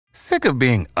Sick of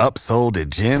being upsold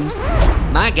at gyms?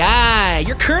 My guy,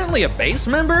 you're currently a base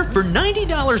member? For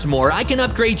 $90 more, I can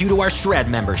upgrade you to our Shred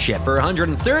membership. For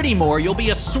 $130 more, you'll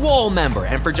be a Swole member.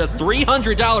 And for just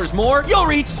 $300 more, you'll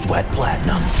reach Sweat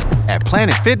Platinum. At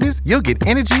Planet Fitness, you'll get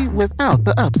energy without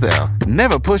the upsell.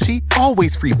 Never pushy,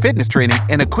 always free fitness training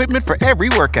and equipment for every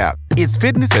workout. It's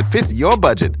fitness that fits your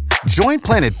budget. Join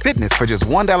Planet Fitness for just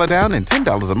 $1 down and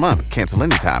 $10 a month. Cancel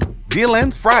anytime. Deal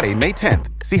ends Friday, May 10th.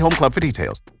 See Home Club for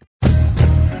details.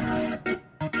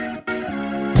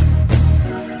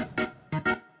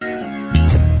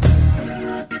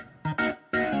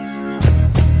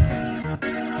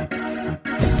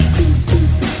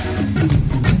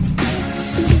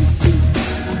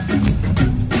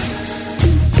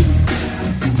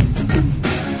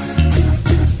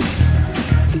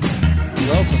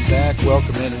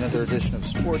 Welcome in another edition of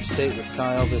Sports Date with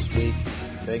Kyle this week.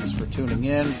 Thanks for tuning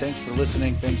in. Thanks for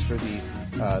listening. Thanks for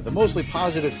the mostly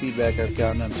positive feedback I've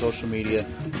gotten on social media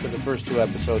for the first two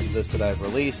episodes of this that I've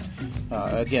released.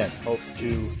 Again, hope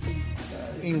to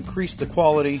increase the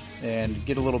quality and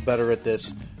get a little better at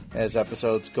this as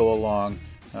episodes go along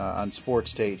on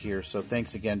Sports Date here. So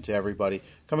thanks again to everybody.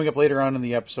 Coming up later on in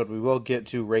the episode, we will get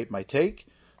to Rate My Take.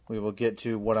 We will get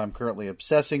to what I'm currently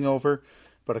obsessing over.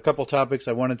 But a couple topics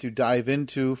I wanted to dive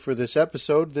into for this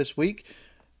episode this week.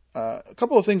 A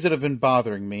couple of things that have been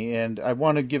bothering me, and I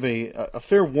want to give a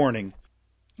fair warning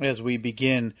as we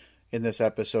begin in this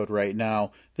episode right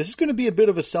now. This is going to be a bit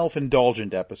of a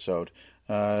self-indulgent episode.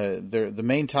 The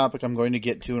main topic I'm going to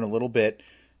get to in a little bit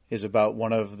is about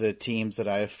one of the teams that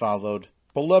I have followed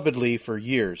belovedly for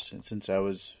years, since I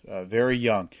was very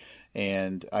young.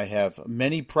 And I have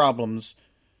many problems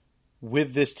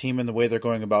with this team and the way they're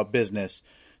going about business.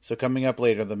 So coming up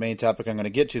later, the main topic I'm going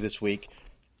to get to this week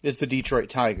is the Detroit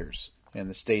Tigers and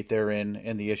the state they're in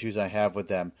and the issues I have with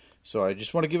them. So I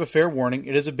just want to give a fair warning.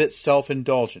 It is a bit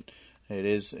self-indulgent. It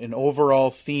is an overall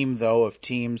theme, though, of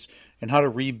teams and how to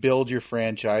rebuild your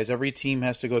franchise. Every team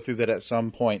has to go through that at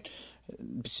some point.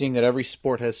 Seeing that every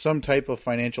sport has some type of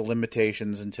financial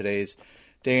limitations in today's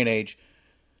day and age,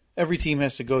 every team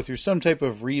has to go through some type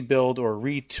of rebuild or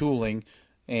retooling.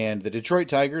 And the Detroit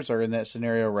Tigers are in that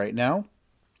scenario right now.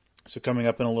 So coming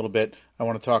up in a little bit, I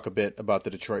want to talk a bit about the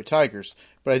Detroit Tigers.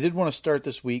 But I did want to start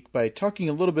this week by talking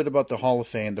a little bit about the Hall of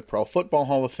Fame, the Pro Football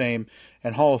Hall of Fame,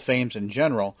 and Hall of Fames in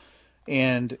general,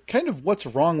 and kind of what's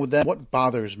wrong with them, what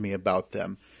bothers me about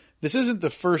them. This isn't the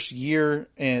first year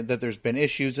that there's been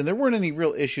issues, and there weren't any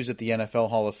real issues at the NFL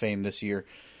Hall of Fame this year.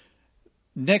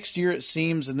 Next year, it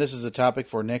seems, and this is a topic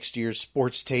for next year's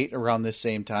Sports Tate around this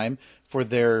same time, for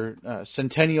their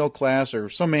centennial class or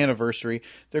some anniversary,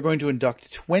 they're going to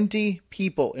induct 20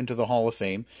 people into the Hall of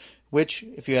Fame, which,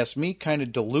 if you ask me, kind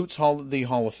of dilutes the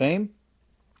Hall of Fame.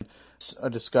 It's a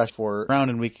discussion for around,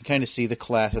 and we can kind of see the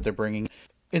class that they're bringing.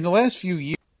 In the last few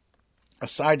years,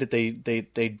 aside that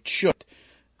they should,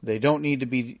 they don't need to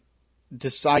be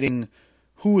deciding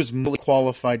who is really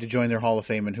qualified to join their Hall of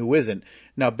Fame and who isn't.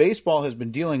 Now, baseball has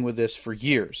been dealing with this for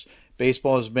years.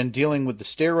 Baseball has been dealing with the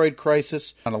steroid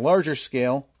crisis on a larger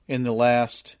scale in the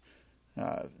last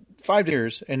 5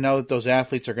 years, and now that those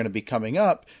athletes are going to be coming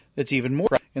up, it's even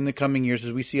more in the coming years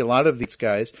as we see a lot of these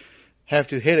guys have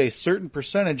to hit a certain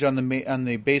percentage on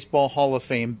the Baseball Hall of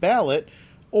Fame ballot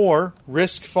or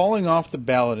risk falling off the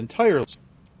ballot entirely.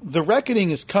 The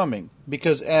reckoning is coming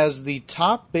because as the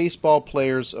top baseball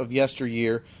players of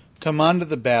yesteryear come onto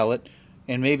the ballot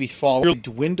and maybe fall a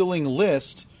dwindling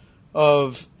list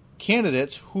of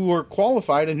candidates who are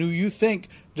qualified and who you think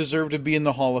deserve to be in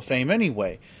the Hall of Fame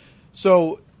anyway.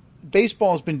 So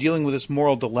baseball has been dealing with this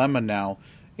moral dilemma now,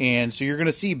 and so you're going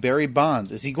to see Barry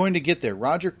Bonds. Is he going to get there?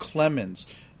 Roger Clemens,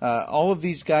 all of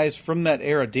these guys from that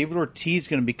era. David Ortiz is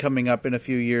going to be coming up in a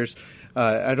few years.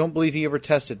 I don't believe he ever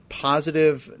tested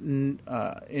positive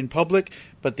in public,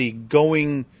 but the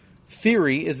going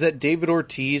theory is that David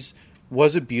Ortiz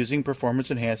was abusing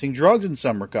performance-enhancing drugs in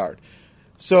some regard.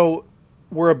 So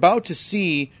we're about to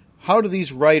see how do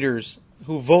these writers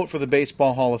who vote for the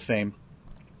Baseball Hall of Fame,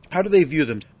 how do they view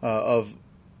them of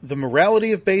the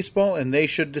morality of baseball, and they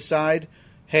should decide,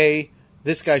 hey,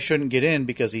 this guy shouldn't get in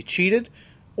because he cheated,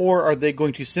 or are they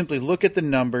going to simply look at the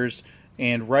numbers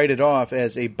and write it off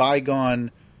as a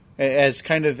bygone, as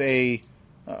kind of a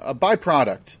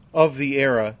byproduct of the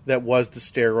era that was the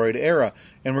steroid era.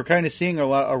 And we're kind of seeing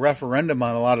a referendum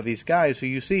on a lot of these guys who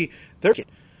you see, they're...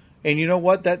 And you know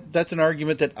what? That's an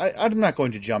argument that I'm not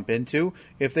going to jump into.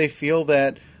 If they feel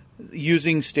that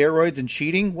using steroids and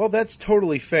cheating, well, that's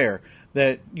totally fair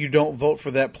that you don't vote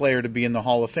for that player to be in the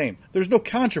Hall of Fame. There's no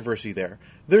controversy there.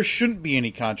 There shouldn't be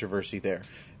any controversy there.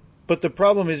 But the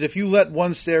problem is if you let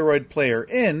one steroid player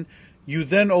in, you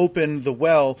then open the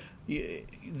well.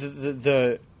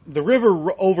 The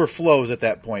river overflows at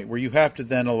that point, where you have to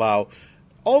then allow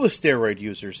all the steroid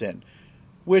users in.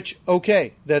 Which,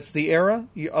 okay, that's the era.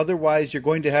 Otherwise, you're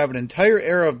going to have an entire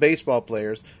era of baseball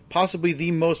players, possibly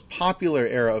the most popular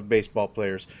era of baseball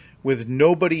players, with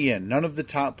nobody in, none of the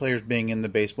top players being in the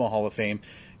Baseball Hall of Fame.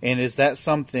 And is that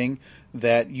something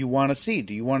that you want to see?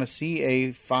 Do you want to see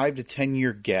a 5 to 10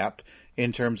 year gap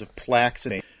in terms of plaques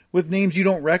and with names you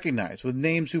don't recognize, with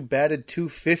names who batted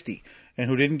 .250 and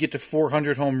who didn't get to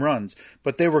 400 home runs,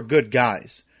 but they were good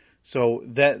guys? So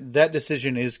that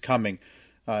decision is coming.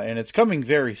 And it's coming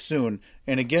very soon.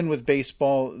 And again, with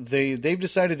baseball, they've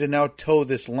decided to now toe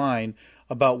this line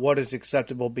about what is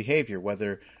acceptable behavior,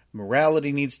 whether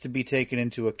morality needs to be taken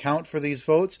into account for these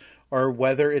votes, or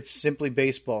whether it's simply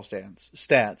baseball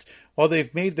stats. While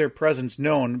they've made their presence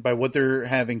known by what they're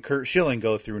having Curt Schilling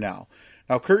go through now.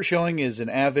 Now, Curt Schilling is an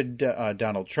avid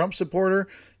Donald Trump supporter.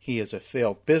 He is a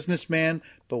failed businessman,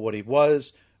 but what he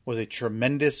was a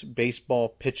tremendous baseball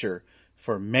pitcher.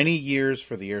 For many years,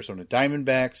 for the Arizona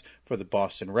Diamondbacks, for the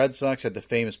Boston Red Sox, had the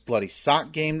famous bloody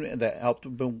sock game that helped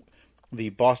the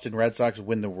Boston Red Sox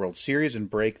win the World Series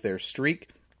and break their streak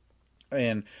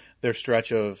and their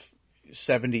stretch of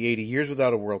 70, 80 years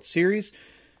without a World Series.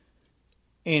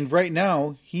 And right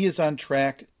now, he is on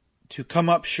track to come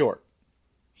up short.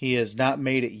 He has not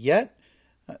made it yet.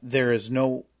 There is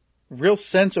no real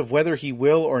sense of whether he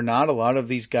will or not. A lot of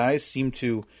these guys seem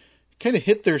to kind of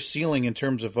hit their ceiling in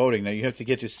terms of voting. Now you have to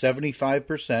get to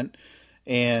 75%,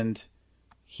 and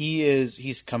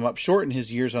he's come up short in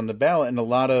his years on the ballot. And a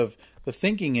lot of the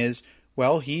thinking is,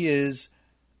 well,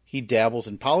 he dabbles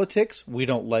in politics. We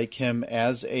don't like him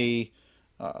as a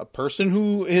person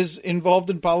who is involved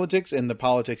in politics and the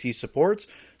politics he supports,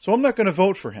 so I'm not going to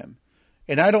vote for him.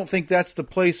 And I don't think that's the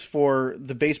place for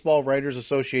the Baseball Writers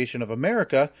Association of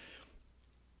America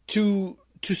to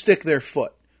stick their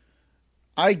foot.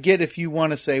 I get if you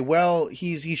want to say, well,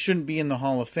 he shouldn't be in the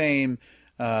Hall of Fame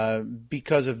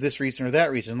because of this reason or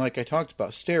that reason, like I talked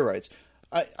about, steroids.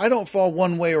 I don't fall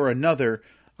one way or another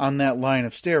on that line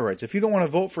of steroids. If you don't want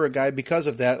to vote for a guy because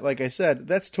of that, like I said,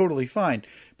 that's totally fine.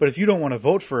 But if you don't want to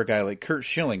vote for a guy like Curt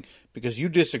Schilling because you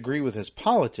disagree with his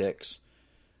politics,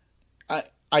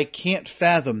 I can't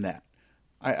fathom that.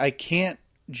 I can't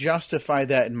justify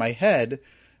that in my head,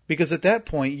 because at that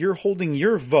point, you're holding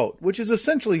your vote, which is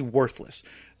essentially worthless.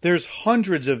 There's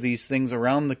hundreds of these things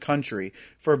around the country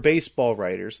for baseball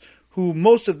writers who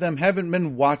most of them haven't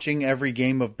been watching every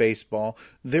game of baseball.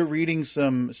 They're reading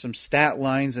some stat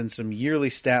lines and some yearly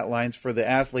stat lines for the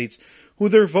athletes who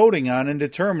they're voting on and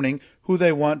determining who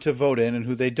they want to vote in and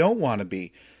who they don't want to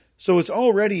be. So it's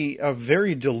already a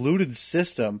very diluted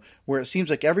system where it seems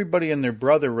like everybody and their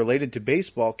brother related to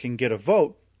baseball can get a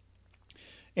vote.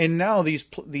 And now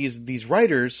these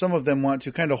writers, some of them want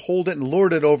to kind of hold it and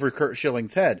lord it over Curt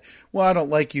Schilling's head. Well, I don't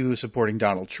like you supporting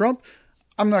Donald Trump.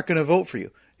 I'm not going to vote for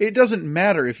you. It doesn't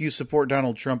matter if you support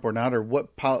Donald Trump or not, or what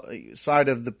side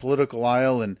of the political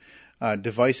aisle and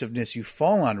divisiveness you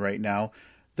fall on right now.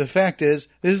 The fact is,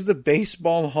 this is the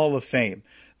Baseball Hall of Fame.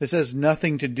 This has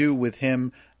nothing to do with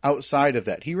him outside of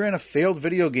that. He ran a failed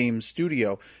video game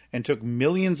studio and took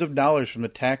millions of dollars from the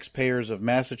taxpayers of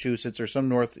Massachusetts or some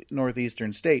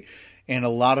northeastern state, and a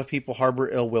lot of people harbor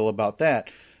ill will about that.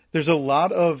 There's a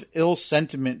lot of ill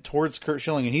sentiment towards Curt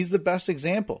Schilling, and he's the best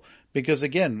example because,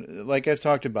 again, like I've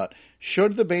talked about,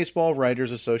 should the Baseball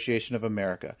Writers Association of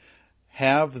America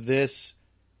have this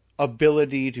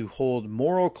ability to hold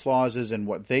moral clauses in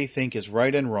what they think is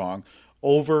right and wrong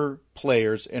over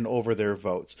players and over their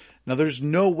votes? Now, there's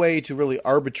no way to really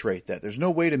arbitrate that. There's no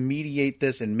way to mediate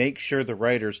this and make sure the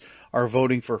writers are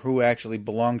voting for who actually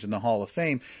belongs in the Hall of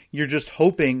Fame. You're just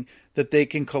hoping that they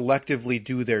can collectively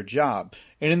do their job.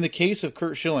 And in the case of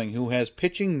Curt Schilling, who has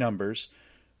pitching numbers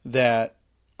that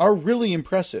are really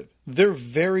impressive, they're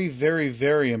very, very,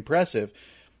 very impressive.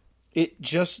 It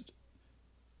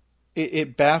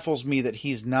baffles me that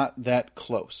he's not that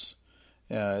close.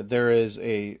 There is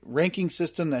a ranking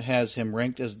system that has him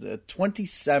ranked as the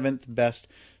 27th best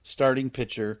starting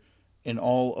pitcher in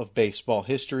all of baseball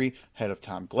history, ahead of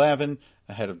Tom Glavine,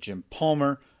 ahead of Jim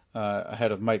Palmer,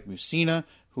 ahead of Mike Mussina,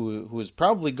 who is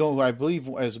probably going, I believe,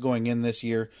 is going in this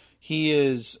year.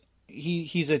 He's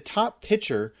a top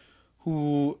pitcher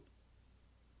who,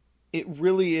 it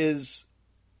really is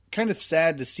kind of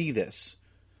sad to see this.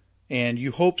 And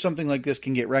you hope something like this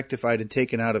can get rectified and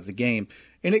taken out of the game.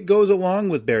 And it goes along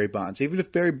with Barry Bonds. Even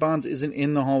if Barry Bonds isn't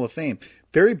in the Hall of Fame,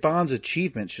 Barry Bonds'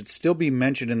 achievements should still be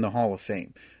mentioned in the Hall of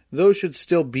Fame. Those should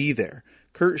still be there.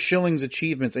 Curt Schilling's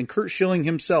achievements and Curt Schilling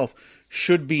himself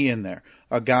should be in there.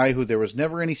 a guy who there was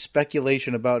never any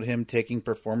speculation about him taking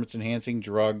performance-enhancing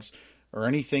drugs or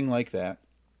anything like that,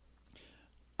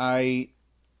 I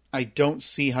don't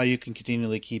see how you can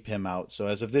continually keep him out. So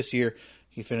as of this year,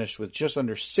 he finished with just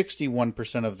under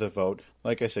 61% of the vote.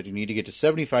 Like I said, you need to get to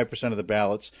 75% of the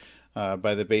ballots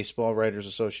by the Baseball Writers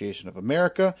Association of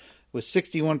America. With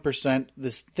 61%,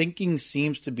 this thinking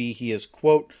seems to be he is,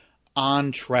 quote,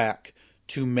 on track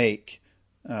to make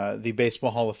the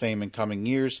Baseball Hall of Fame in coming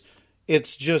years.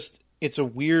 It's a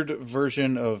weird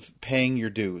version of paying your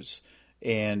dues.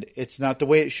 And it's not the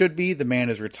way it should be. The man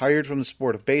is retired from the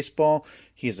sport of baseball.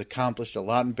 He has accomplished a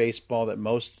lot in baseball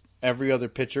that every other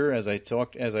pitcher, as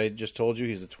I just told you,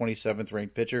 he's the 27th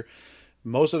ranked pitcher.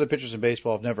 Most other pitchers in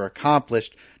baseball have never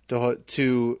accomplished.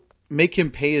 To make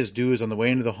him pay his dues on the way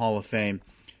into the Hall of Fame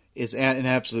is an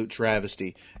absolute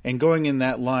travesty. And going in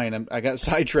that line, I got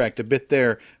sidetracked a bit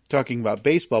there talking about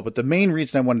baseball, but the main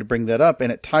reason I wanted to bring that up,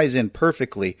 and it ties in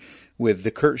perfectly with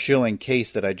the Curt Schilling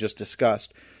case that I just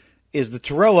discussed, is the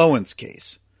Terrell Owens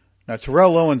case. Now,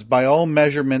 Terrell Owens, by all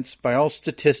measurements, by all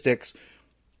statistics,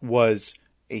 was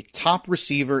a top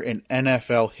receiver in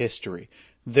NFL history.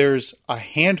 There's a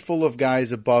handful of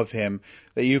guys above him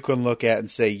that you can look at and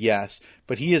say yes,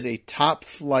 but he is a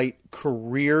top-flight,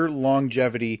 career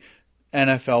longevity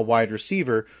NFL wide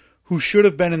receiver who should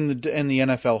have been in the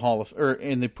NFL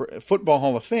in the Football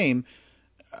Hall of Fame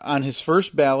on his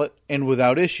first ballot and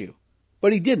without issue,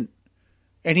 but he didn't,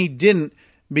 and he didn't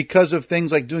because of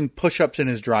things like doing push-ups in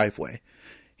his driveway.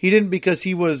 He didn't because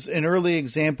he was an early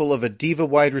example of a diva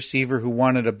wide receiver who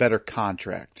wanted a better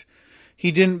contract.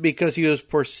 He didn't because he was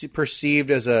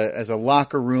perceived as a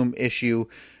locker room issue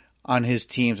on his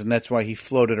teams, and that's why he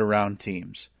floated around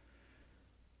teams.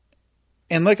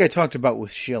 And like I talked about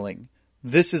with Schilling,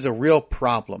 this is a real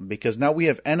problem because now we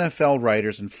have NFL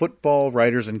writers and football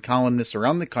writers and columnists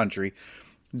around the country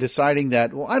deciding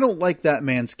that, well, I don't like that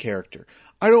man's character.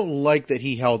 I don't like that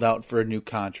he held out for a new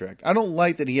contract. I don't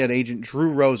like that he had agent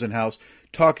Drew Rosenhaus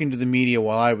talking to the media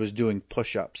while I was doing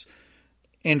push-ups.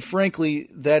 And frankly,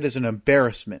 that is an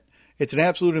embarrassment. It's an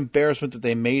absolute embarrassment that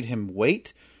they made him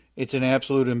wait. It's an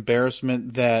absolute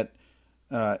embarrassment that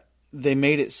they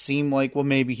made it seem like, well,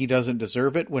 maybe he doesn't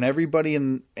deserve it. When everybody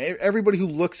who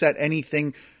looks at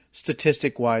anything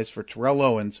statistic-wise for Terrell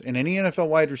Owens and any NFL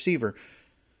wide receiver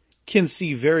can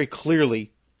see very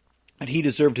clearly that he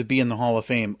deserved to be in the Hall of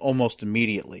Fame almost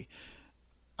immediately.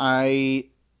 I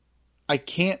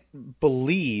can't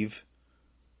believe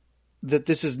that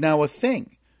this is now a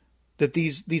thing. That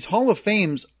these Hall of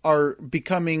Fames are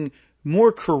becoming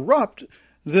more corrupt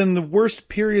than the worst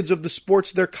periods of the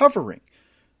sports they're covering.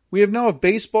 We have now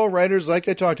baseball writers, like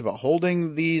I talked about,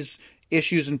 holding these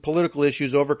issues and political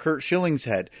issues over Curt Schilling's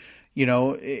head. You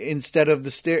know, instead of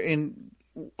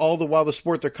all the while the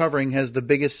sport they're covering has the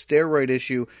biggest steroid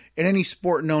issue in any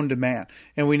sport known to man.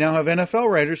 And we now have NFL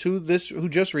writers who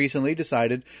just recently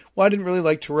decided, well, I didn't really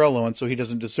like Terrell Owens, so he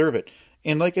doesn't deserve it.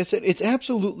 And like I said, it's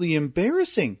absolutely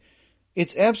embarrassing.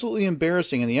 It's absolutely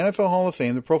embarrassing. And the NFL Hall of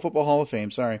Fame, the Pro Football Hall of Fame,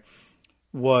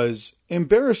 was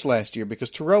embarrassed last year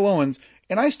because Terrell Owens,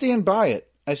 and I stand by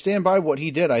it. I stand by what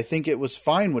he did. I think it was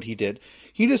fine what he did.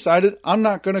 He decided, I'm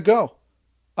not going to go.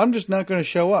 I'm just not going to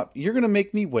show up. You're going to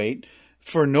make me wait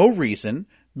for no reason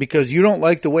because you don't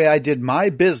like the way I did my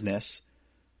business.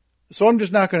 So I'm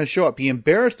just not going to show up. He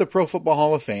embarrassed the Pro Football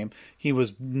Hall of Fame. He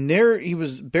was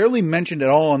barely mentioned at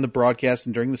all on the broadcast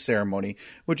and during the ceremony,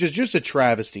 which is just a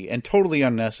travesty and totally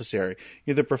unnecessary.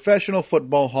 You're the Professional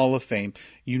Football Hall of Fame.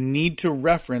 You need to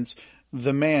reference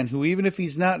the man who, even if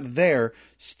he's not there,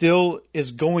 still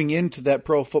is going into that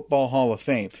Pro Football Hall of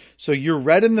Fame. So you're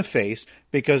red in the face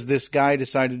because this guy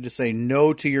decided to say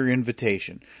no to your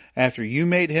invitation after you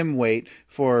made him wait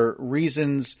for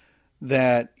reasons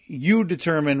that you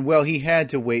determine, well, he had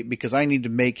to wait because I need to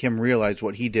make him realize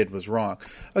what he did was wrong.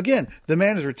 Again, the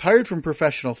man is retired from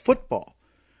professional football.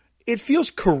 It feels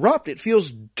corrupt. It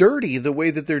feels dirty the way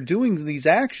that they're doing these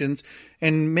actions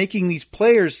and making these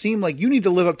players seem like you need to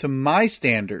live up to my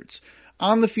standards.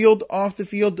 On the field, off the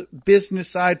field, business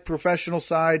side, professional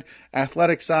side,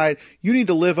 athletic side, you need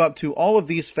to live up to all of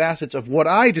these facets of what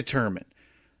I determine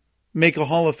make a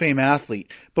Hall of Fame athlete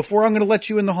before I'm going to let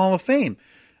you in the Hall of Fame.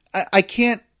 I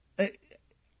can't.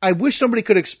 I wish somebody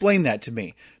could explain that to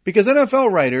me because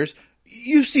NFL writers,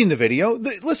 you've seen the video.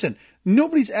 Listen,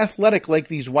 nobody's athletic like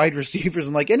these wide receivers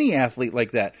and like any athlete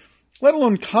like that, let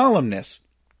alone columnists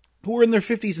who are in their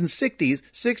 50s and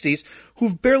 60s,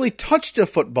 who've barely touched a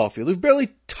football field, who've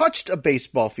barely touched a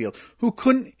baseball field, who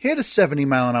couldn't hit a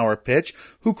 70-mile-an-hour pitch,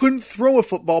 who couldn't throw a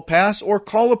football pass or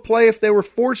call a play if they were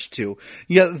forced to.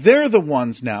 Yet they're the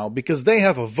ones now, because they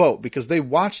have a vote, because they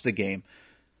watch the game,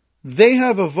 They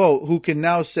have a vote who can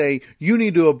now say, you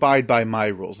need to abide by my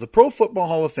rules. The Pro Football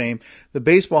Hall of Fame, the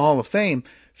Baseball Hall of Fame,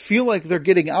 feel like they're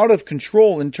getting out of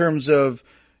control in terms of,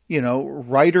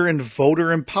 writer and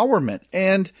voter empowerment.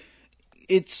 And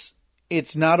it's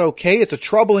not okay. It's a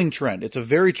troubling trend. It's a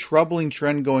very troubling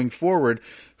trend going forward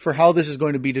for how this is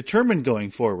going to be determined going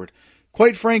forward.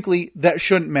 Quite frankly, that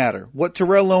shouldn't matter. What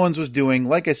Terrell Owens was doing,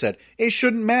 like I said, it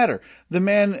shouldn't matter. The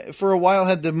man, for a while,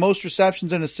 had the most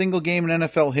receptions in a single game in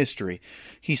NFL history.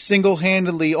 He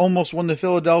single-handedly almost won the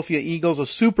Philadelphia Eagles a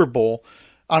Super Bowl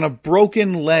on a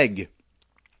broken leg.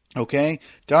 Okay?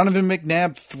 Donovan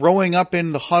McNabb throwing up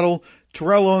in the huddle.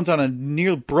 Terrell Owens on a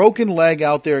near broken leg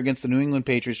out there against the New England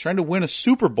Patriots, trying to win a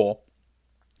Super Bowl.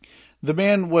 The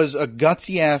man was a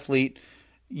gutsy athlete.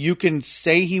 You can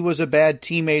say he was a bad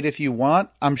teammate if you want.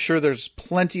 I'm sure there's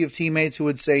plenty of teammates who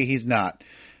would say he's not.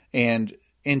 And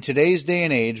in today's day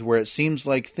and age, where it seems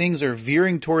like things are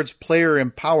veering towards player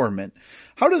empowerment,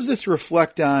 how does this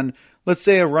reflect on, let's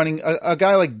say, a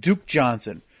guy like Duke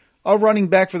Johnson, a running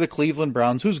back for the Cleveland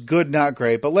Browns, who's good, not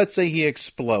great, but let's say he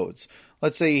explodes.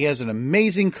 Let's say he has an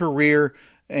amazing career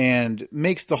and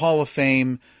makes the Hall of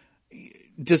Fame.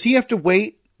 Does he have to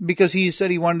wait because he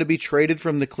said he wanted to be traded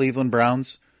from the Cleveland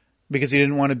Browns? Because he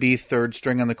didn't want to be third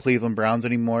string on the Cleveland Browns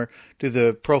anymore? Do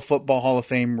the Pro Football Hall of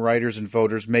Fame writers and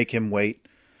voters make him wait?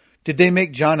 Did they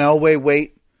make John Elway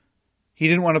wait? He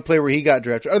didn't want to play where he got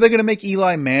drafted. Are they going to make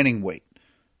Eli Manning wait?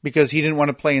 Because he didn't want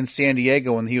to play in San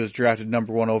Diego when he was drafted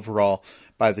number 1 overall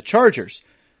by the Chargers.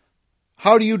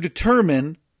 How do you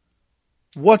determine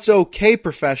what's okay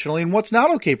professionally and what's not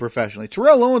okay professionally?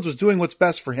 Terrell Owens was doing what's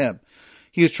best for him.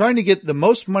 He was trying to get the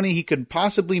most money he could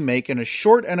possibly make in a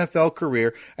short NFL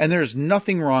career, and there's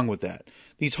nothing wrong with that.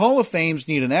 These Hall of Fames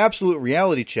need an absolute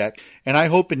reality check, and I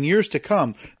hope in years to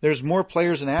come there's more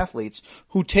players and athletes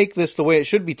who take this the way it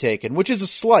should be taken, which is a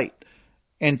slight,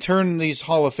 and turn these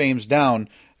Hall of Fames down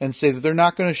and say that they're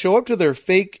not going to show up to their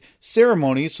fake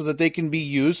ceremonies so that they can be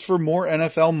used for more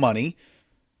NFL money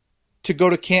to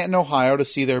go to Canton, Ohio to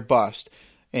see their bust.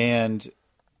 And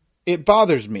it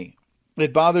bothers me.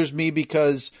 It bothers me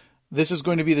because this is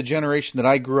going to be the generation that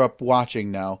I grew up watching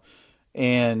now.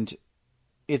 And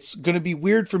it's going to be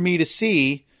weird for me to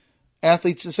see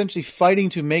athletes essentially fighting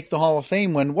to make the Hall of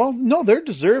Fame when, well, no, they're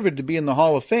deserved to be in the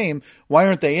Hall of Fame. Why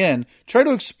aren't they in? Try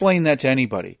to explain that to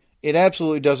anybody. It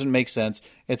absolutely doesn't make sense.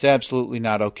 It's absolutely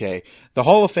not okay. The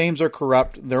Hall of Fames are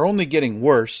corrupt. They're only getting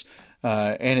worse.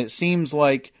 And it seems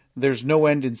like there's no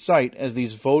end in sight as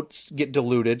these votes get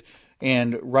diluted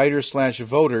and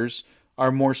writers/voters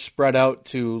are more spread out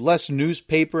to less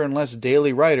newspaper and less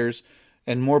daily writers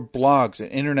and more blogs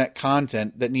and internet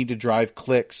content that need to drive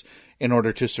clicks in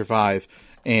order to survive.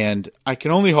 And I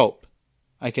can only hope,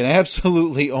 I can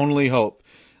absolutely only hope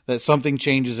that something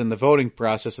changes in the voting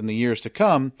process in the years to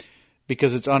come,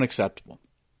 because it's unacceptable.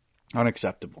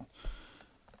 Unacceptable.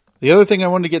 The other thing I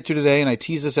wanted to get to today, and I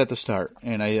teased this at the start,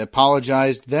 and I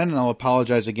apologized then and I'll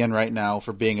apologize again right now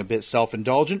for being a bit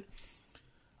self-indulgent.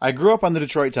 I grew up on the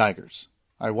Detroit Tigers.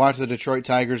 I watched the Detroit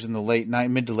Tigers in the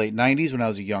mid to late 90s when I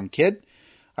was a young kid.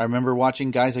 I remember watching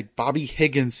guys like Bobby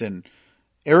Higginson,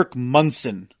 Eric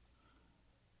Munson,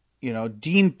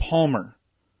 Dean Palmer,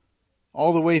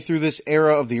 all the way through this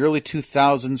era of the early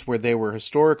 2000s where they were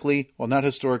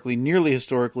nearly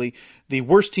historically, the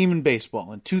worst team in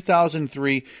baseball. In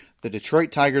 2003, the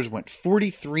Detroit Tigers went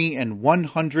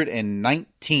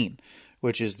 43-119,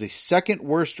 which is the second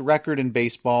worst record in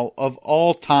baseball of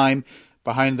all time,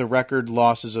 behind the record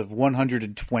losses of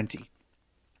 120.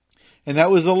 And that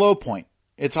was the low point.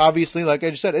 It's obviously, like I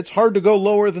just said, it's hard to go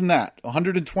lower than that.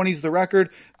 120 is the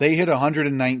record. They hit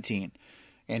 119.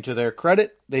 And to their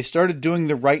credit, they started doing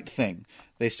the right thing.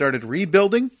 They started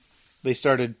rebuilding. They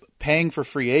started paying for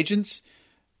free agents.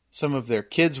 Some of their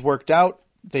kids worked out.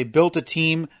 They built a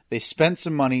team. They spent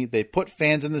some money. They put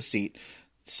fans in the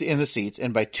seats.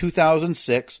 And by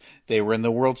 2006, they were in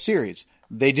the World Series.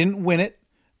 They didn't win it.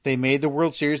 They made the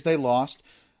World Series. They lost.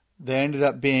 They ended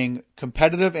up being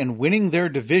competitive and winning their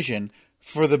division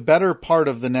for the better part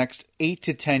of the next 8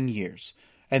 to 10 years.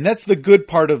 And that's the good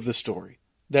part of the story.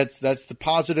 That's the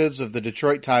positives of the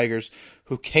Detroit Tigers,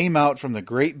 who came out from the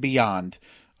great beyond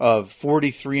of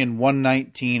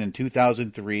 43-119 in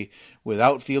 2003 with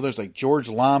outfielders like George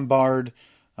Lombard,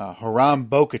 Hiram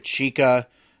Bocachica,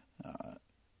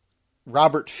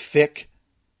 Robert Fick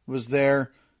was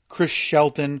there, Chris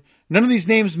Shelton. None of these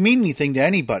names mean anything to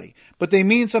anybody, but they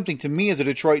mean something to me as a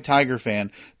Detroit Tiger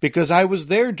fan because I was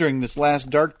there during this last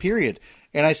dark period,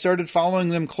 and I started following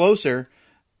them closer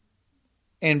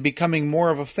and becoming more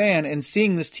of a fan and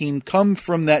seeing this team come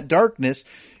from that darkness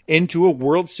into a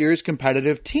World Series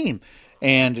competitive team.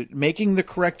 and making the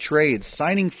correct trades,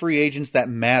 signing free agents that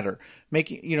matter,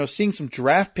 seeing some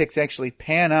draft picks actually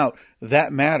pan out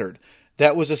that mattered.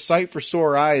 That was a sight for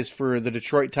sore eyes for the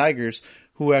Detroit Tigers,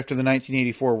 who after the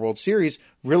 1984 World Series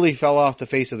really fell off the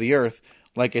face of the earth,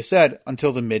 like I said,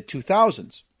 until the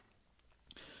mid-2000s.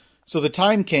 So the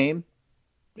time came,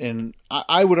 and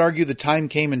I would argue the time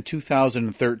came in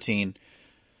 2013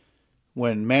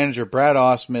 when manager Brad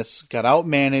Ausmus got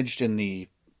outmanaged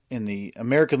in the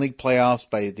American League playoffs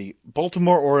by the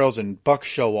Baltimore Orioles and Buck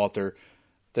Showalter,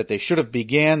 that they should have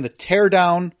began the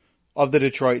teardown of the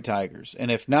Detroit Tigers.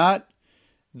 And if not,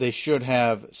 they should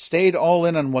have stayed all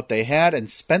in on what they had and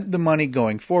spent the money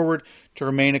going forward to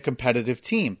remain a competitive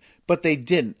team. But they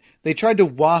didn't. They tried to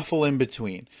waffle in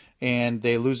between. And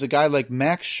they lose a guy like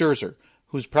Max Scherzer,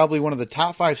 who's probably one of the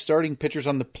top 5 starting pitchers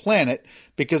on the planet,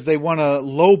 because they want to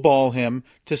lowball him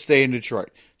to stay in Detroit.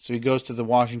 So he goes to the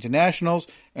Washington Nationals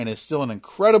and is still an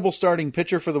incredible starting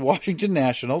pitcher for the Washington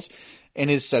Nationals and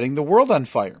is setting the world on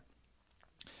fire.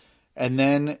 And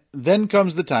then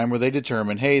comes the time where they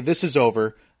determine, hey, this is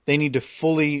over. They need to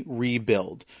fully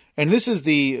rebuild. And this is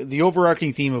the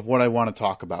overarching theme of what I want to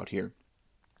talk about here.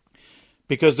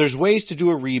 Because there's ways to do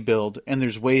a rebuild and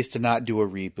there's ways to not do a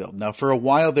rebuild. Now, for a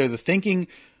while there, the thinking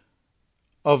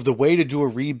of the way to do a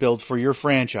rebuild for your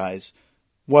franchise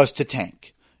was to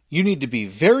tank. You need to be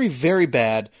very, very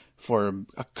bad for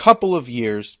a couple of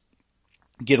years,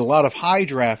 get a lot of high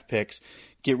draft picks,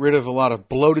 get rid of a lot of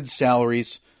bloated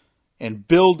salaries, and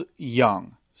build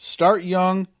young. Start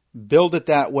young, build it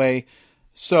that way.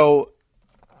 So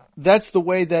that's the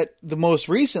way that the most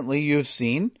recently you've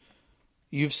seen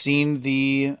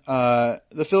the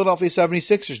Philadelphia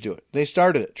 76ers do it. They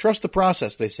started it. Trust the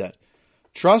process, they said.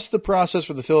 Trust the process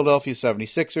for the Philadelphia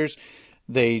 76ers.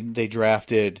 They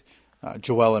drafted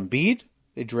Joel Embiid.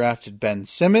 They drafted Ben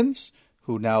Simmons,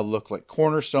 who now look like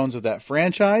cornerstones of that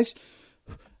franchise.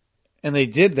 And they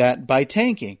did that by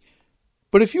tanking.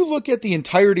 But if you look at the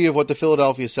entirety of what the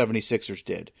Philadelphia 76ers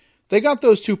did, they got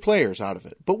those 2 players out of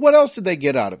it. But what else did they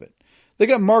get out of it? They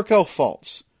got Markelle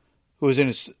Fultz, who is in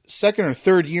his 2nd or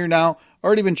 3rd year now,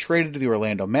 already been traded to the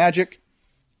Orlando Magic,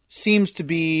 seems to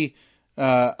be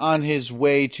on his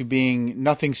way to being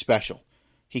nothing special.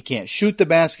 He can't shoot the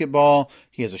basketball,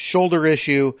 he has a shoulder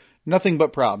issue, nothing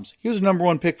but problems. He was the number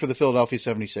 1 pick for the Philadelphia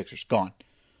 76ers, gone.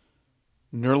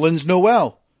 Nerlens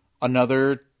Noel,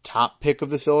 another top pick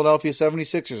of the Philadelphia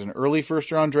 76ers, an early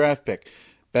first-round draft pick.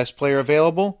 Best player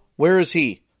available? Where is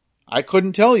he? I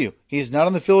couldn't tell you. He's not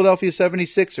on the Philadelphia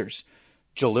 76ers.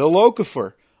 Jahlil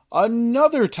Okafor,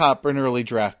 another top and early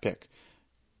draft pick.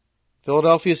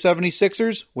 Philadelphia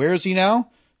 76ers, where is he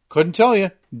now? Couldn't tell you.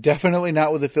 Definitely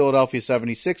not with the Philadelphia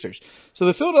 76ers. So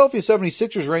the Philadelphia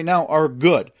 76ers right now are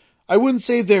good. I wouldn't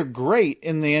say they're great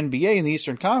in the NBA, in the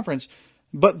Eastern Conference,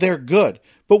 but they're good.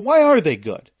 But why are they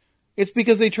good? It's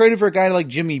because they traded for a guy like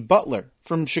Jimmy Butler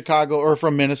from Chicago or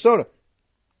from Minnesota.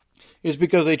 It's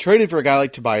because they traded for a guy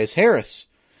like Tobias Harris.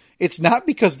 It's not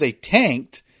because they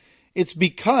tanked. It's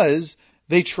because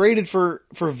they traded for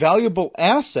valuable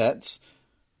assets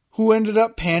who ended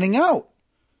up panning out.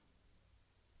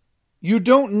 You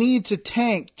don't need to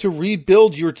tank to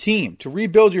rebuild your team, to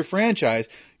rebuild your franchise.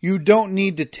 You don't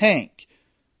need to tank.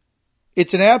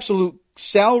 It's an absolute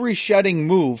salary-shedding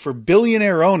move for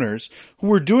billionaire owners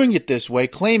who are doing it this way,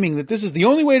 claiming that this is the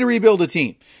only way to rebuild a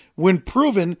team, when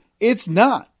proven it's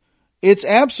not. It's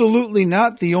absolutely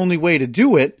not the only way to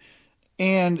do it,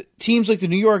 and teams like the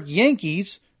New York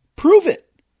Yankees prove it.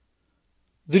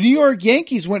 The New York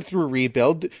Yankees went through a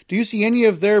rebuild. Do you see any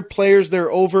of their players, their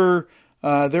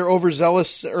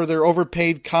overzealous or their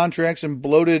overpaid contracts and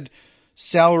bloated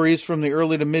salaries from the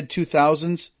early to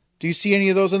mid-2000s? Do you see any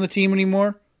of those on the team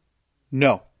anymore?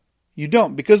 No, you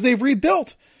don't, because they've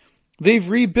rebuilt. They've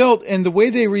rebuilt, and the way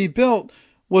they rebuilt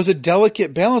was a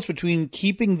delicate balance between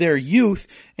keeping their youth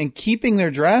and keeping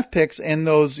their draft picks and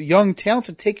those young talents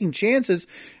and taking chances,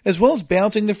 as well as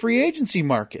balancing the free agency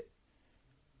market.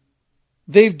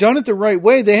 They've done it the right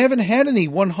way. They haven't had any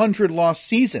 100-loss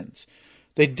seasons.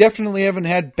 They definitely haven't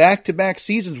had back-to-back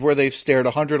seasons where they've stared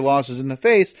 100 losses in the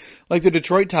face like the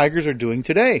Detroit Tigers are doing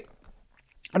today.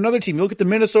 Another team, you look at the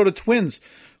Minnesota Twins,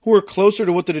 who are closer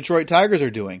to what the Detroit Tigers are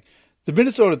doing. The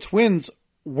Minnesota Twins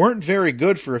weren't very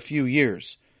good for a few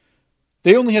years.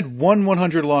 They only had one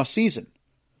 100-loss season.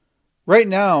 Right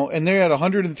now, and they're at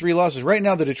 103 losses, right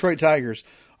now the Detroit Tigers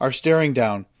are staring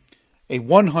down a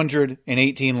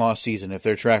 118-loss season if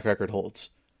their track record holds.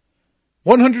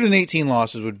 118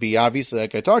 losses would be, obviously,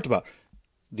 like I talked about,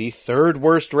 the 3rd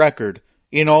worst record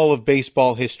in all of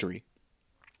baseball history.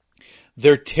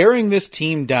 They're tearing this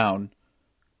team down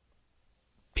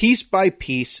piece by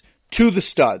piece to the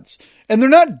studs. And they're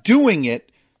not doing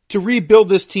it to rebuild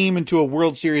this team into a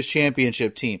World Series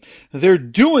championship team. They're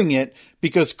doing it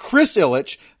because Chris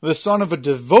Ilitch, the son of a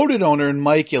devoted owner in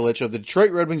Mike Ilitch of the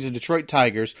Detroit Red Wings and Detroit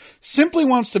Tigers, simply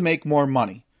wants to make more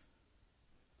money.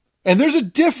 And there's a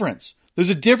difference. There's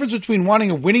a difference between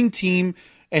wanting a winning team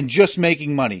and just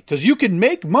making money. Because you can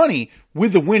make money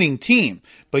with a winning team,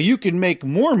 but you can make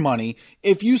more money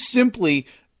if you simply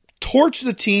torch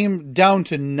the team down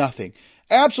to nothing.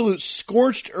 Absolute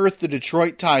scorched earth the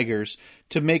Detroit Tigers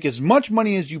to make as much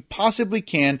money as you possibly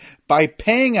can by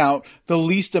paying out the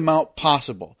least amount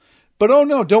possible. But oh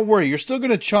no, don't worry, you're still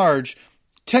going to charge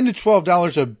 $10 to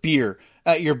 $12 a beer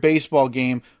at your baseball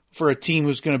game for a team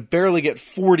who's going to barely get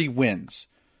 40 wins.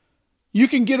 You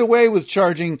can get away with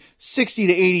charging $60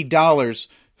 to $80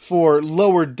 for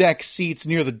lower deck seats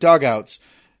near the dugouts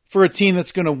for a team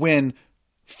that's going to win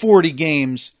 40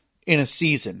 games in a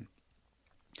season.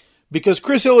 Because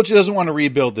Chris Ilitch doesn't want to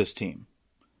rebuild this team.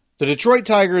 The Detroit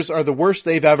Tigers are the worst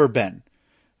they've ever been.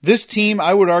 This team,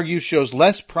 I would argue, shows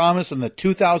less promise than the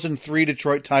 2003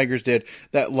 Detroit Tigers did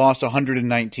that lost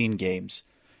 119 games.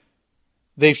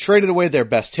 They've traded away their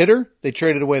best hitter. They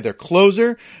traded away their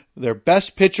closer. Their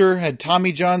best pitcher had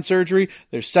Tommy John surgery.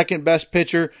 Their second best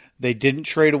pitcher, they didn't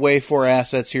trade away for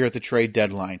assets here at the trade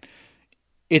deadline.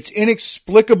 It's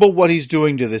inexplicable what he's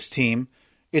doing to this team.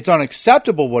 It's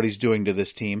unacceptable what he's doing to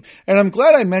this team. And I'm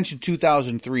glad I mentioned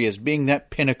 2003 as being that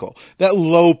pinnacle, that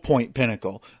low point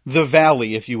pinnacle, the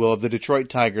valley, if you will, of the Detroit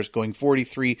Tigers going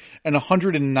 43 and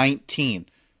 119.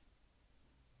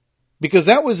 Because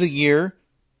that was a year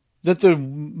that the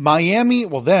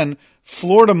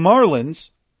Florida Marlins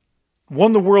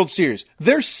won the World Series.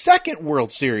 Their second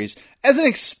World Series as an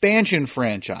expansion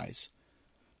franchise.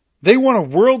 They won a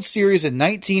World Series in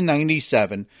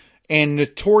 1997 and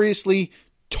notoriously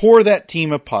tore that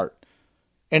team apart.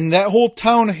 And that whole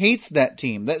town hates that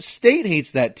team. That state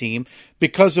hates that team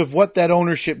because of what that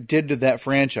ownership did to that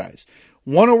franchise.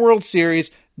 Won a World Series,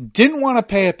 didn't want to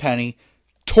pay a penny,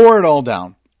 tore it all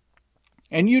down.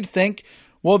 And you'd think,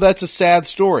 well, that's a sad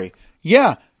story.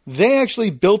 Yeah, they actually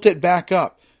built it back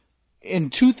up. In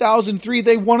 2003,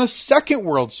 they won a second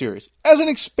World Series as an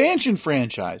expansion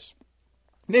franchise.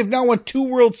 They've now won 2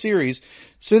 World Series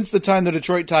since the time the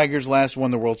Detroit Tigers last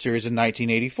won the World Series in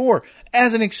 1984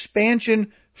 as an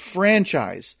expansion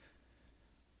franchise.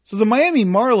 So the Miami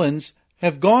Marlins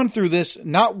have gone through this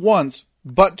not once,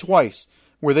 but twice,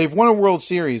 where they've won a World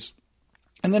Series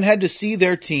and then had to see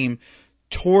their team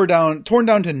torn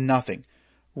down to nothing,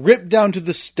 ripped down to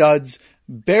the studs,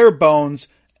 bare bones,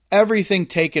 everything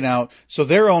taken out so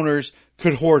their owners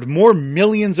could hoard more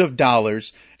millions of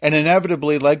dollars and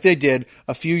inevitably, like they did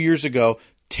a few years ago,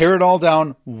 tear it all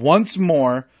down once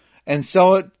more and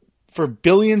sell it for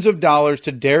billions of dollars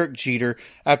to Derek Jeter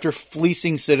after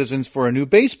fleecing citizens for a new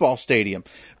baseball stadium.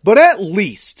 But at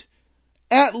least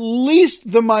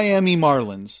the Miami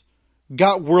Marlins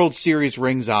got World Series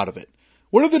rings out of it.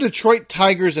 What have the Detroit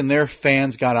Tigers and their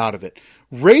fans got out of it?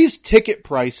 Raised ticket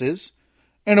prices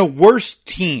and a worse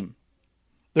team.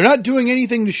 They're not doing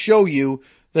anything to show you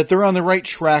that they're on the right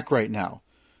track right now.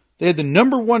 They had the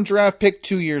number 1 draft pick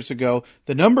 2 years ago,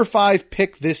 the number 5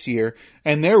 pick this year,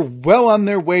 and they're well on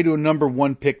their way to a number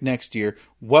 1 pick next year,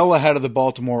 well ahead of the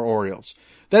Baltimore Orioles.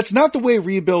 That's not the way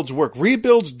rebuilds work.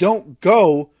 Rebuilds don't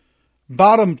go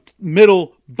bottom,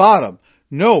 middle, bottom.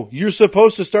 No, you're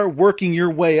supposed to start working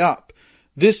your way up.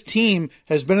 This team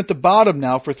has been at the bottom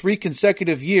now for 3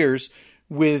 consecutive years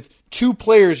with 2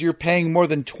 players you're paying more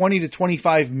than $20 to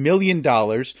 $25 million,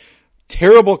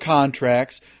 terrible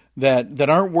contracts that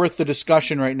aren't worth the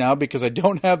discussion right now because I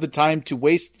don't have the time to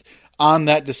waste on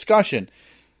that discussion.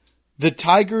 The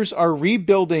Tigers are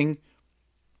rebuilding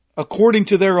according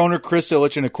to their owner, Chris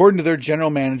Ilitch, and according to their general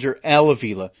manager, Al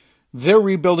Avila. They're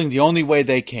rebuilding the only way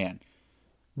they can.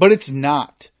 But it's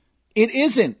not. It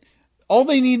isn't. All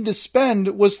they needed to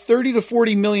spend was $30 to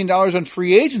 $40 million on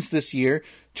free agents this year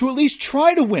to at least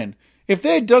try to win. If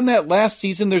they had done that last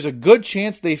season, there's a good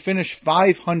chance they finish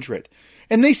 500.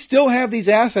 And they still have these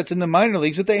assets in the minor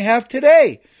leagues that they have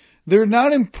today. They're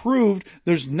not improved.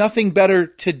 There's nothing better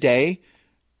today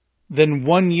than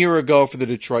 1 year ago for the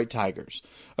Detroit Tigers.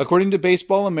 According to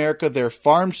Baseball America, their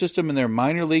farm system and their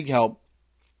minor league help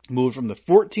moved from the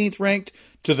 14th ranked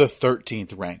to the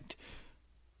 13th ranked.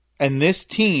 And this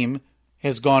team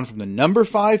has gone from the number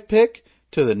 5 pick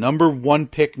to the number 1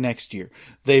 pick next year.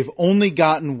 They've only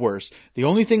gotten worse. The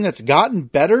only thing that's gotten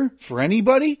better for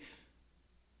anybody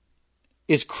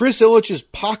is Chris Ilitch's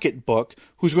pocketbook,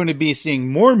 who's going to be seeing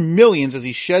more millions as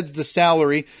he sheds the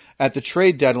salary at the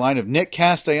trade deadline of Nick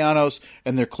Castellanos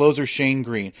and their closer Shane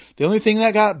Green. The only thing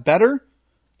that got better?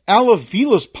 Al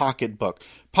Avila's pocketbook.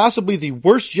 possibly the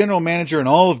worst general manager in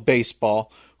all of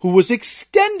baseball, who was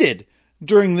extended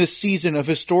during this season of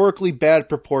historically bad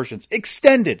proportions.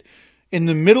 Extended in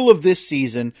the middle of this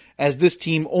season as this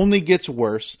team only gets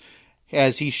worse,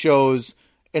 as he shows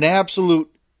an absolute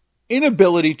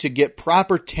inability to get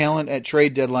proper talent at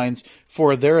trade deadlines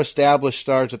for their established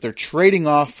stars that they're trading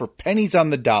off for pennies on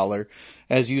the dollar.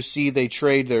 As you see, they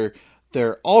trade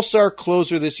their all-star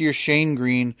closer this year, Shane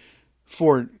Green,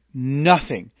 for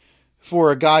nothing.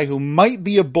 For a guy who might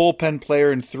be a bullpen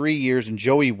player in 3 years, in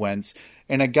Joey Wentz,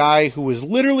 and a guy who was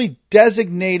literally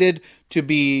designated to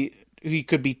be, he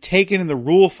could be taken in the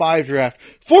Rule 5 draft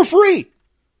for free.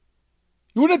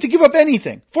 You wouldn't have to give up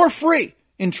anything, for free,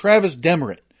 in Travis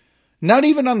Demeritte. Not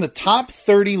even on the top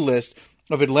 30 list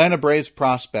of Atlanta Braves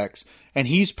prospects, and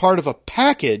he's part of a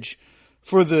package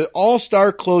for the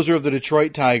all-star closer of the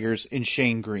Detroit Tigers in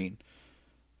Shane Green.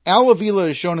 Al Avila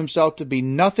has shown himself to be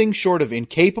nothing short of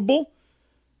incapable,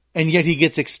 and yet he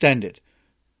gets extended.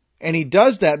 And he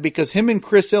does that because him and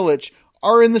Chris Ilitch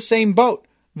are in the same boat.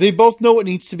 They both know what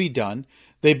needs to be done.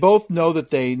 They both know that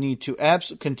they need to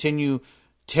continue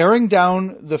tearing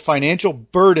down the financial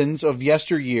burdens of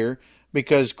yesteryear,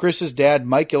 because Chris's dad,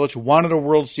 Mike Ilitch, wanted a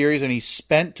World Series, and he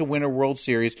spent to win a World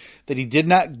Series that he did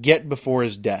not get before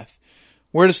his death.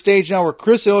 We're at a stage now where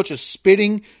Chris Ilitch is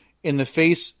spitting in the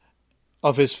face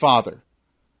of his father.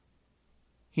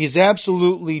 He's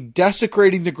absolutely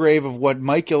desecrating the grave of what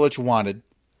Mike Ilitch wanted,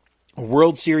 a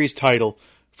World Series title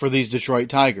for these Detroit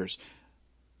Tigers.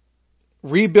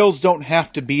 Rebuilds don't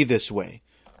have to be this way.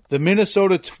 The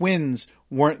Minnesota Twins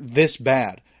weren't this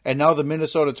bad, and now the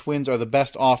Minnesota Twins are the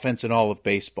best offense in all of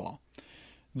baseball.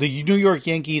 The New York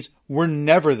Yankees were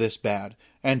never this bad,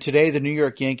 and today the New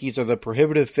York Yankees are the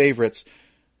prohibitive favorites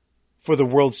for the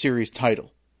World Series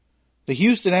title. The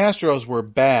Houston Astros were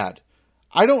bad.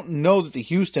 I don't know that the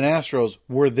Houston Astros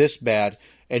were this bad,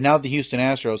 and now the Houston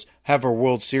Astros have a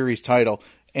World Series title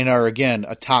and are again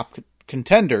a top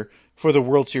contender for the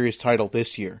World Series title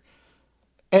this year.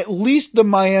 At least the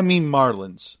Miami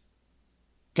Marlins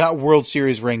got World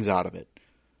Series rings out of it.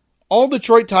 All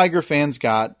Detroit Tiger fans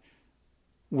got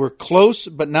were close,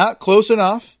 but not close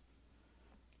enough.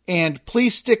 And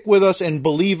please stick with us and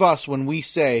believe us when we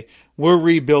say we're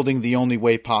rebuilding the only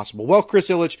way possible. Well, Chris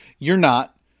Ilitch, you're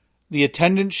not. The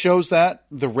attendance shows that.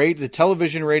 The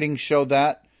television ratings show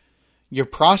that. Your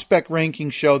prospect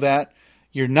rankings show that.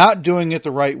 You're not doing it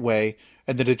the right way.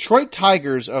 And the Detroit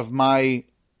Tigers of my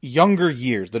younger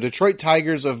years, the Detroit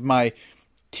Tigers of my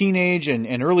teenage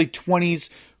and early 20s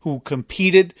who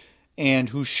competed and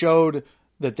who showed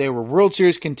that they were World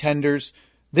Series contenders,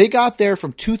 they got there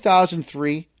from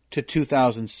 2003 to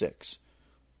 2006.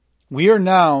 We are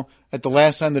now at the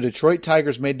last time the Detroit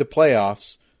Tigers made the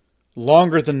playoffs,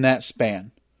 longer than that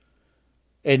span.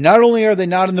 And not only are they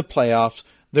not in the playoffs,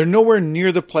 they're nowhere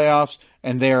near the playoffs,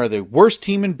 and they are the worst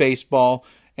team in baseball,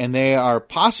 and they are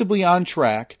possibly on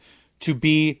track to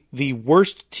be the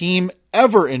worst team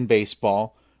ever in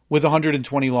baseball with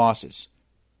 120 losses.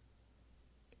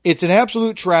 It's an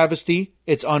absolute travesty.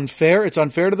 It's unfair. It's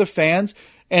unfair to the fans.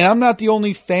 And I'm not the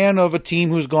only fan of a team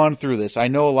who's gone through this. I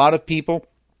know a lot of people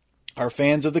are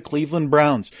fans of the Cleveland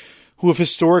Browns, who have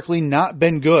historically not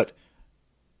been good.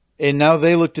 And now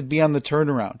they look to be on the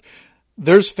turnaround.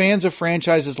 There's fans of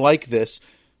franchises like this,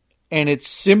 and it's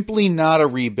simply not a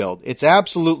rebuild. It's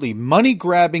absolutely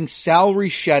money-grabbing,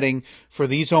 salary-shedding for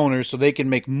these owners so they can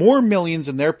make more millions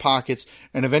in their pockets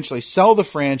and eventually sell the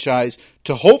franchise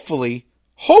to hopefully,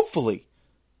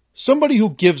 somebody who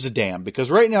gives a damn.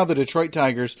 Because right now the Detroit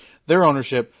Tigers, their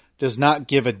ownership does not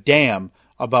give a damn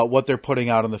about what they're putting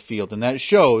out on the field. And that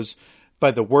shows by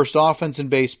the worst offense in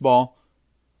baseball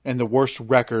and the worst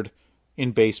record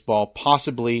in baseball,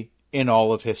 possibly in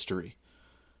all of history.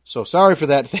 So sorry for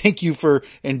that. Thank you for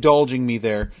indulging me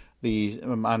there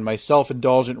on my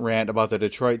self-indulgent rant about the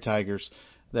Detroit Tigers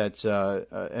that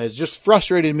has just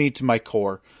frustrated me to my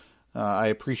core. I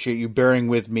appreciate you bearing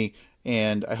with me,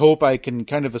 and I hope I can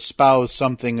kind of espouse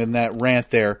something in that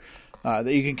rant there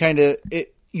that you can kind of...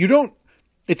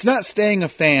 It's not staying a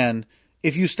fan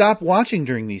if you stop watching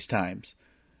during these times.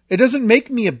 It doesn't make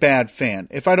me a bad fan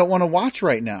if I don't want to watch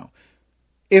right now.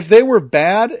 If they were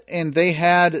bad and they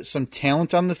had some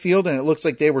talent on the field and it looks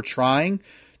like they were trying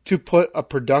to put a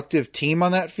productive team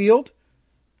on that field,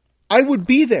 I would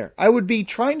be there. I would be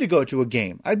trying to go to a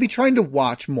game. I'd be trying to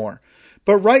watch more.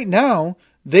 But right now,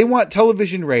 they want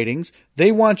television ratings.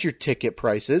 They want your ticket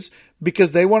prices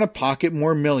because they want to pocket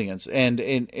more millions. And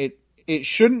it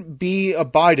shouldn't be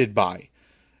abided by.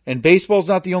 And baseball's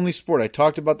not the only sport. I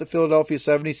talked about the Philadelphia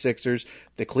 76ers,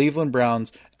 the Cleveland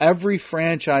Browns. Every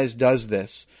franchise does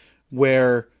this,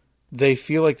 where they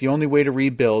feel like the only way to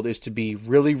rebuild is to be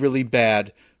really, really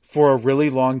bad for a really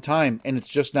long time, and it's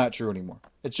just not true anymore.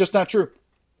 It's just not true.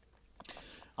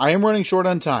 I am running short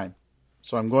on time,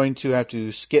 so I'm going to have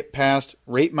to skip past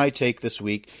Rate My Take this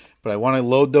week, but I want to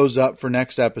load those up for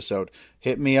next episode.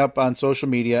 Hit me up on social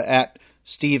media at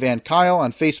Steve and Kyle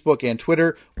on Facebook and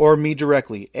Twitter, or me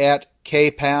directly at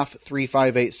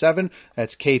KPAF3587.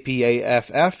 That's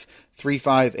KPAFF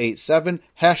 3587.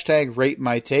 Hashtag Rate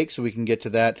My Take, so we can get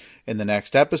to that in the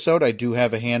next episode. I do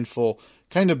have a handful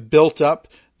kind of built up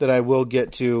that I will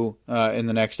get to in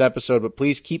the next episode, but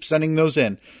please keep sending those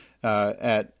in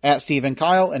at Steve and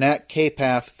Kyle and at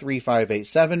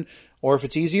KPAF3587. Or if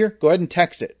it's easier, go ahead and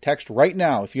text it. Text right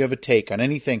now if you have a take on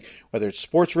anything, whether it's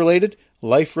sports related,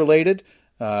 life related,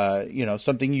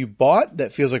 something you bought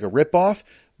that feels like a ripoff,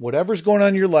 whatever's going on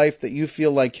in your life that you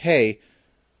feel like, hey,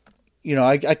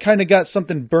 I kind of got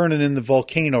something burning in the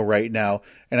volcano right now,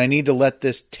 and I need to let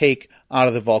this take out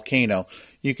of the volcano.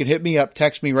 You can hit me up,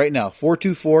 text me right now,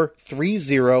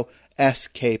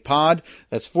 424-30-SK-POD.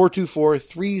 That's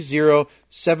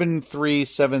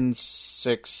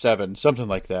 424-30-73767, something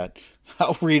like that.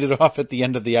 I'll read it off at the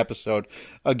end of the episode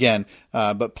again,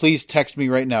 but please text me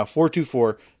right now,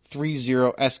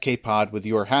 424-30-SK-POD with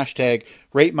your hashtag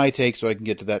Rate My Take, so I can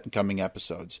get to that in coming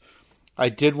episodes. I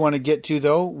did want to get to,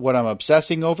 though, what I'm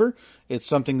obsessing over. It's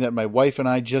something that my wife and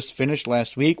I just finished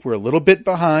last week. We're a little bit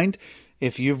behind.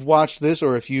 If you've watched this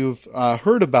or if you've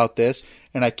heard about this,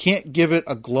 and I can't give it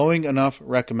a glowing enough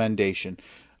recommendation,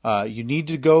 you need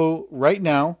to go right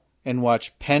now and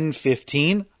watch Pen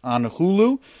 15 on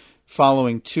Hulu,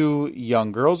 following two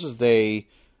young girls as they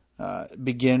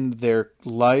begin their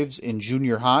lives in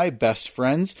junior high, best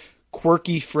friends.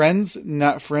 Quirky friends,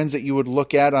 not friends that you would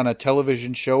look at on a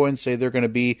television show and say they're going to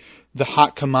be the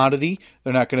hot commodity.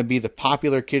 They're not going to be the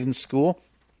popular kid in school.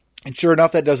 And sure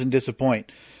enough, that doesn't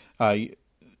disappoint.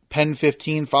 Pen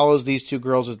 15 follows these two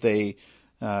girls as they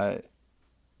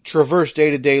traverse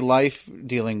day-to-day life,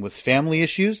 dealing with family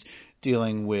issues,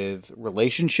 dealing with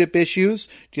relationship issues,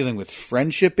 dealing with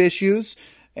friendship issues,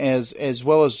 as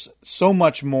well as so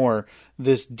much more.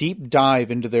 This deep dive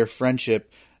into their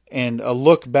friendship and a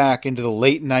look back into the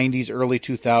late 90s, early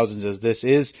 2000s, as this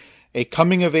is a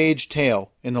coming-of-age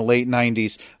tale in the late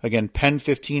 90s. Again, Pen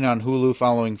 15 on Hulu,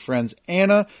 following friends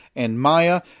Anna and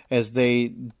Maya as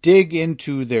they dig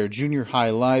into their junior high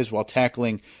lives while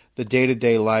tackling the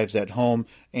day-to-day lives at home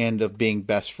and of being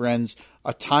best friends.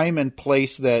 A time and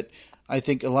place that I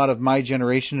think a lot of my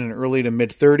generation in early to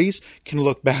mid-30s can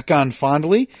look back on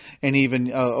fondly, and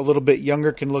even a little bit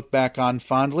younger can look back on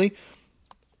fondly.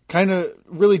 Kind of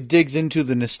really digs into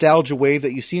the nostalgia wave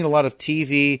that you see in a lot of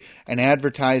TV and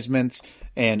advertisements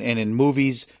and in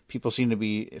movies. People seem to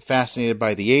be fascinated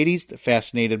by the 80s,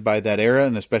 fascinated by that era,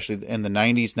 and especially in the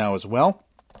 90s now as well.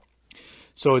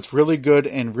 So it's really good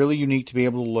and really unique to be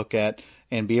able to look at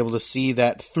and be able to see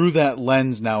that through that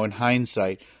lens now in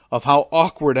hindsight of how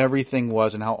awkward everything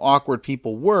was and how awkward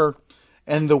people were,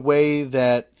 and the way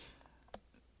that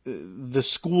the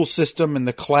school system and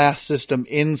the class system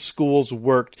in schools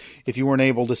worked if you weren't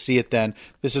able to see it then.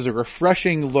 This is a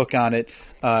refreshing look on it.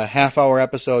 Half-hour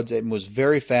episodes. It was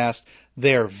very fast.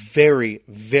 They're very,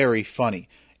 very funny.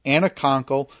 Anna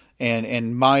Konkle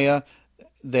and Maya,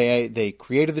 they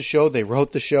created the show, they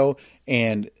wrote the show,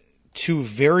 and two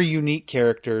very unique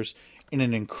characters in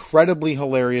an incredibly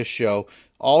hilarious show,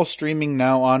 all streaming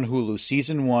now on Hulu.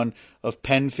 Season 1 of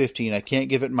Pen 15. I can't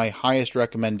give it my highest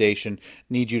recommendation.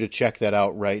 Need you to check that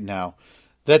out right now.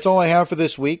 That's all I have for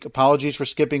this week. Apologies for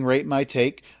skipping Rate My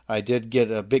Take. I did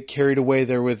get a bit carried away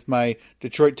there with my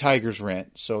Detroit Tigers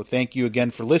rant. So thank you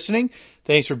again for listening.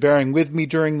 Thanks for bearing with me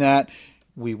during that.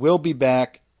 We will be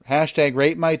back. Hashtag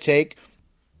Rate My Take.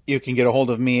 You can get a hold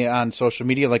of me on social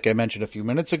media like I mentioned a few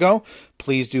minutes ago.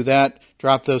 Please do that.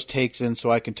 Drop those takes in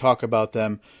so I can talk about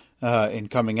them in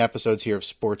coming episodes here of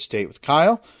Sports Date with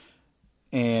Kyle.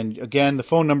 And again, the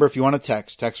phone number if you want to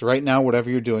text right now, whatever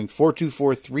you're doing,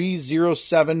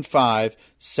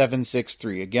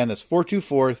 424-3075-763. Again, that's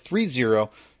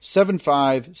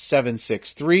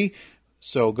 424-3075-763.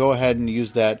 So go ahead and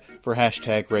use that for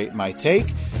hashtag Rate My Take.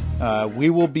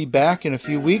 We will be back in a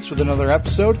few weeks with another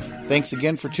episode. Thanks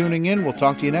again for tuning in. We'll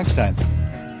talk to you next time.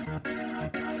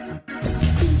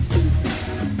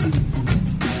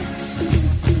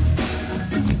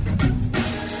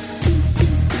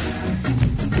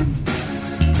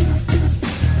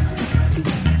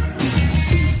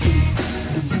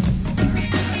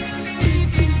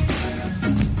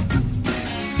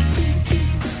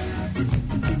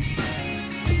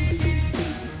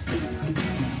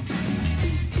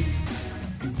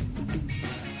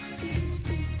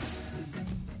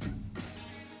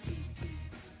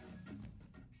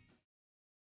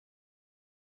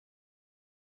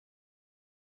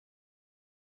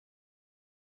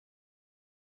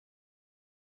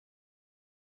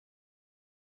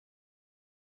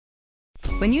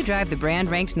 When you drive the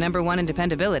brand-ranked #1 in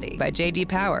dependability by J.D.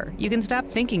 Power, you can stop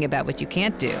thinking about what you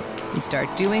can't do and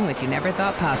start doing what you never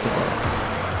thought possible.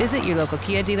 Visit your local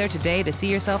Kia dealer today to see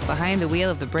yourself behind the wheel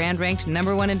of the brand-ranked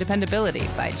 #1 in dependability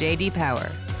by J.D.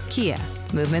 Power. Kia,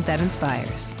 movement that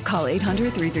inspires. Call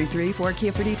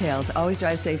 800-333-4KIA for details. Always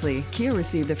drive safely. Kia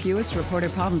received the fewest reported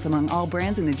problems among all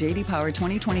brands in the J.D. Power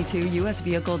 2022 U.S.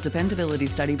 Vehicle Dependability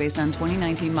Study based on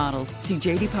 2019 models. See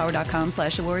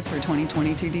jdpower.com/awards for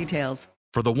 2022 details.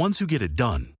 For the ones who get it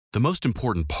done, the most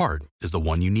important part is the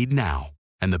one you need now.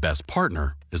 And the best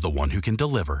partner is the one who can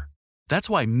deliver. That's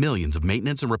why millions of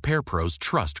maintenance and repair pros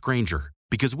trust Grainger,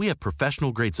 because we have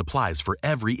professional-grade supplies for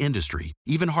every industry,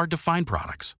 even hard-to-find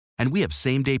products. And we have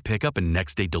same-day pickup and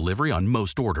next-day delivery on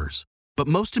most orders. But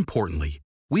most importantly,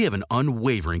 we have an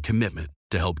unwavering commitment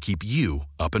to help keep you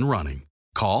up and running.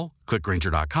 Call, click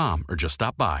Grainger.com, or just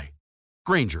stop by.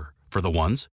 Grainger, for the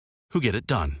ones who get it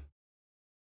done.